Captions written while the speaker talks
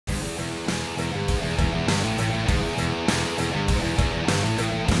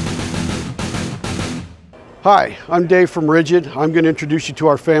Hi, I'm Dave from RIDGID. I'm going to introduce you to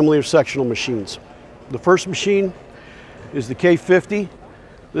our family of sectional machines. The first machine is the K50.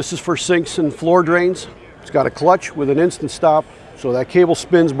 This is for sinks and floor drains. It's got a clutch with an instant stop, so that cable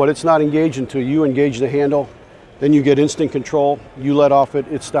spins, but it's not engaged until you engage the handle. Then you get instant control. You let off it,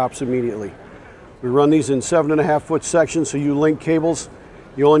 it stops immediately. We run these in 7.5 foot sections, so you link cables.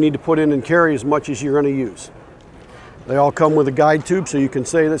 You only need to put in and carry as much as you're going to use. They all come with a guide tube, so you can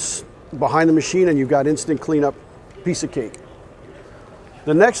say this behind the machine and you've got instant cleanup, piece of cake.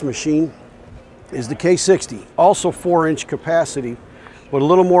 The next machine is the K60, also 4-inch capacity, but a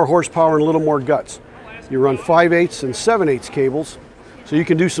little more horsepower and a little more guts. You run 5/8 and 7/8 cables, so you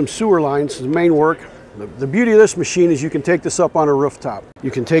can do some sewer lines as main work. The beauty of this machine is you can take this up on a rooftop.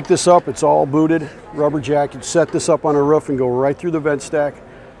 You can take this up, it's all booted, rubber jack, you set this up on a roof and go right through the vent stack,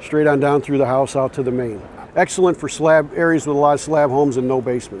 straight on down through the house out to the main. Excellent for slab areas with a lot of slab homes and no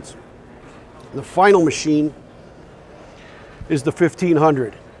basements. The final machine is the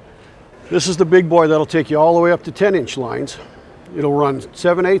 1500. This is the big boy that'll take you all the way up to 10-inch lines. It'll run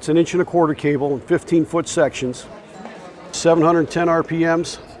 7/8, 1.25 inch cable in 15-foot sections, 710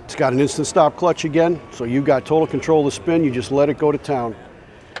 RPMs. It's got an instant stop clutch again, so you've got total control of the spin. You just let it go to town.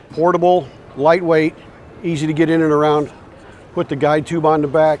 Portable, lightweight, easy to get in and around. Put the guide tube on the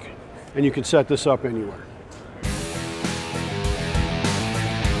back, and you can set this up anywhere.